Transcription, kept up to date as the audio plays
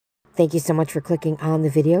Thank you so much for clicking on the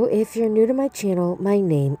video. If you're new to my channel, my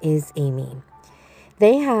name is Amy.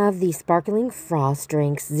 They have the sparkling frost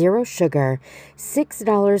drinks, 0 sugar,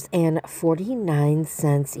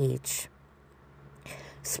 $6.49 each.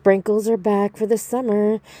 Sprinkles are back for the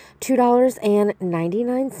summer,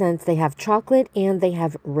 $2.99. They have chocolate and they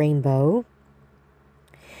have rainbow.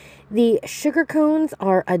 The sugar cones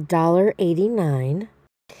are $1.89.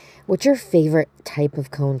 What's your favorite type of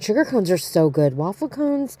cone? Sugar cones are so good. Waffle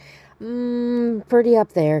cones, pretty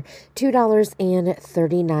up there.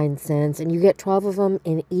 $2.39, and you get 12 of them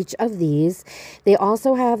in each of these. They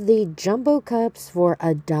also have the jumbo cups for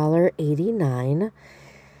 $1.89.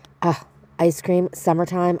 Ice cream,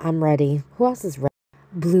 summertime, I'm ready. Who else is ready?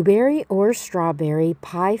 Blueberry or strawberry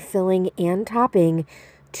pie filling and topping,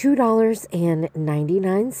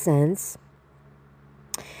 $2.99.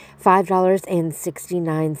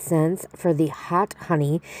 $5.69 for the hot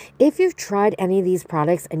honey. If you've tried any of these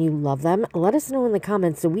products and you love them, let us know in the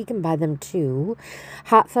comments so we can buy them too.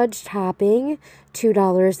 Hot fudge topping,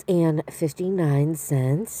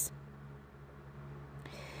 $2.59.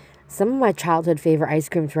 Some of my childhood favorite ice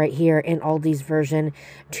creams right here in Aldi's version,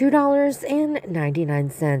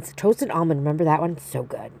 $2.99. Toasted almond, remember that one? So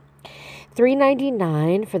good.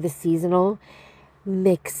 $3.99 for the seasonal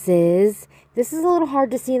mixes. This is a little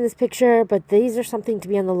hard to see in this picture, but these are something to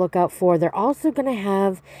be on the lookout for. They're also going to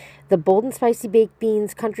have the bold and spicy baked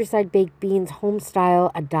beans, countryside baked beans, home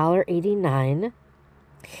style, $1.89.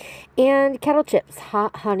 And kettle chips,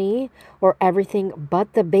 hot honey, or everything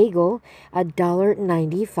but the bagel,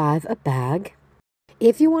 $1.95 a bag.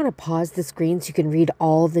 If you want to pause the screen so you can read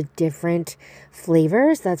all the different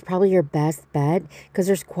flavors, that's probably your best bet because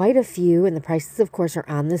there's quite a few and the prices, of course, are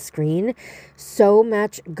on the screen. So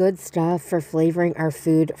much good stuff for flavoring our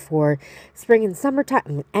food for spring and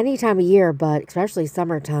summertime, any time of year, but especially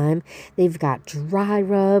summertime. They've got dry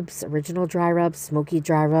rubs, original dry rub, smoky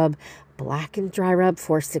dry rub, blackened dry rub,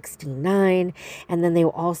 $4.69. And then they will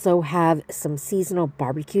also have some seasonal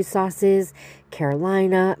barbecue sauces,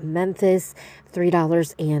 Carolina, Memphis,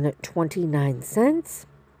 $3.29.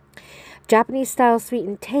 Japanese style sweet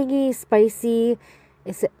and tangy, spicy.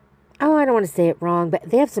 Is it? Oh, I don't want to say it wrong, but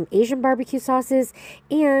they have some Asian barbecue sauces,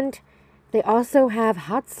 and they also have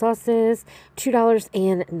hot sauces,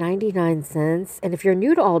 $2.99. And if you're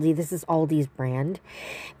new to Aldi, this is Aldi's brand.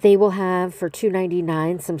 They will have for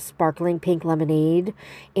 $2.99 some sparkling pink lemonade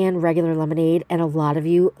and regular lemonade. And a lot of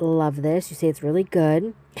you love this. You say it's really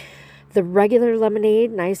good. The regular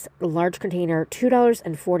lemonade, nice large container,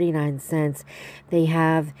 $2.49. They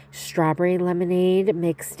have strawberry lemonade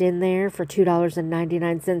mixed in there for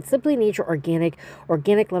 $2.99. Simply Nature Organic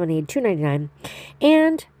lemonade, $2.99.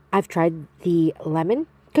 And I've tried the lemon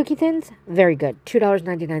cookie thins. Very good.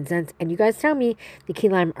 $2.99. And you guys tell me the key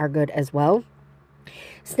lime are good as well.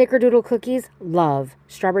 Snickerdoodle cookies, love.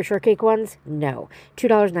 Strawberry shortcake ones, no.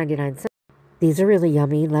 $2.99. These are really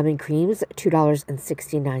yummy. Lemon creams,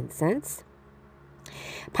 $2.69.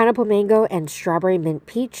 Pineapple mango and strawberry mint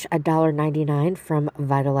peach, $1.99 from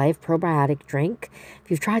Vitalife probiotic drink.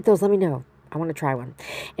 If you've tried those, let me know. I want to try one.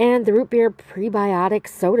 And the root beer prebiotic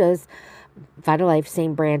sodas, Vitalife,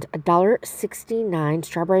 same brand, $1.69.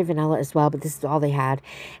 Strawberry vanilla as well, but this is all they had.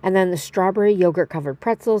 And then the strawberry yogurt covered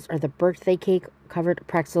pretzels, or the birthday cake covered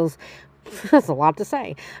pretzels. That's a lot to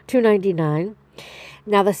say. $2.99.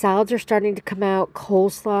 Now the salads are starting to come out.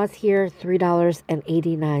 Coleslaws here,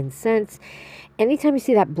 $3.89. Anytime you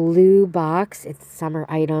see that blue box, it's summer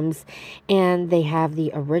items. And they have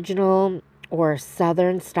the original or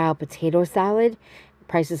southern style potato salad.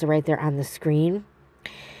 Prices are right there on the screen.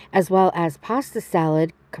 As well as pasta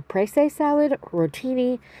salad, caprese salad,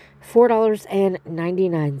 rotini,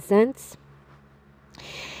 $4.99.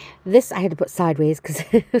 This I had to put sideways because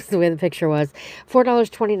that's the way the picture was.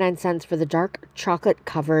 $4.29 for the dark chocolate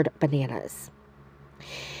covered bananas.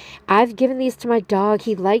 I've given these to my dog.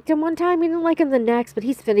 He liked them one time. He didn't like them the next, but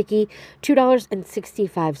he's finicky.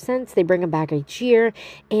 $2.65. They bring them back each year.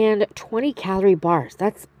 And 20 calorie bars.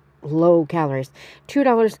 That's low calories.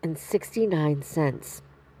 $2.69.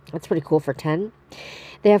 That's pretty cool for 10.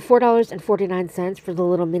 They have $4.49 for the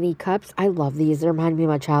little mini cups. I love these. They remind me of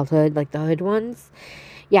my childhood, like the hood ones.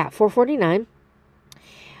 Yeah, $4.49.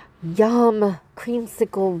 Yum,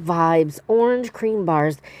 creamsicle vibes, orange cream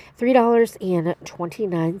bars,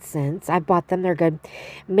 $3.29. I bought them, they're good.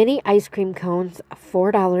 Mini ice cream cones,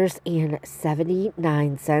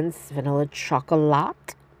 $4.79. Vanilla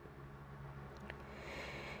chocolate.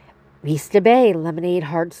 Vista Bay Lemonade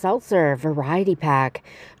Hard Seltzer Variety Pack,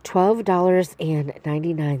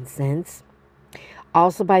 $12.99.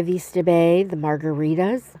 Also by Vista Bay, the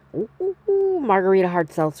margaritas. Ooh, margarita hard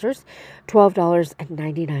seltzers,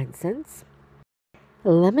 $12.99.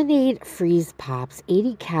 Lemonade Freeze Pops,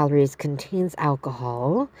 80 calories, contains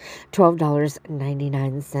alcohol,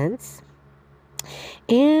 $12.99.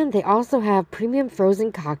 And they also have premium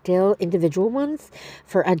frozen cocktail individual ones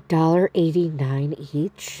for $1.89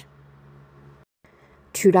 each.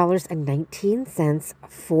 $2.19,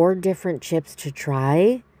 4 different chips to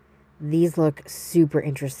try. These look super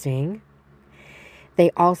interesting.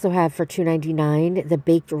 They also have for $2.99 the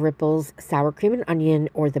Baked Ripples sour cream and onion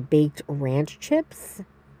or the baked ranch chips.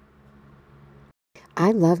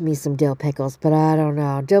 I love me some dill pickles, but I don't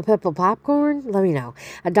know. Dill pickle popcorn? Let me know.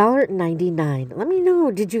 $1.99. Let me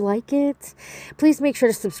know. Did you like it? Please make sure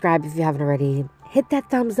to subscribe if you haven't already. Hit that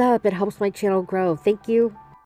thumbs up. It helps my channel grow. Thank you.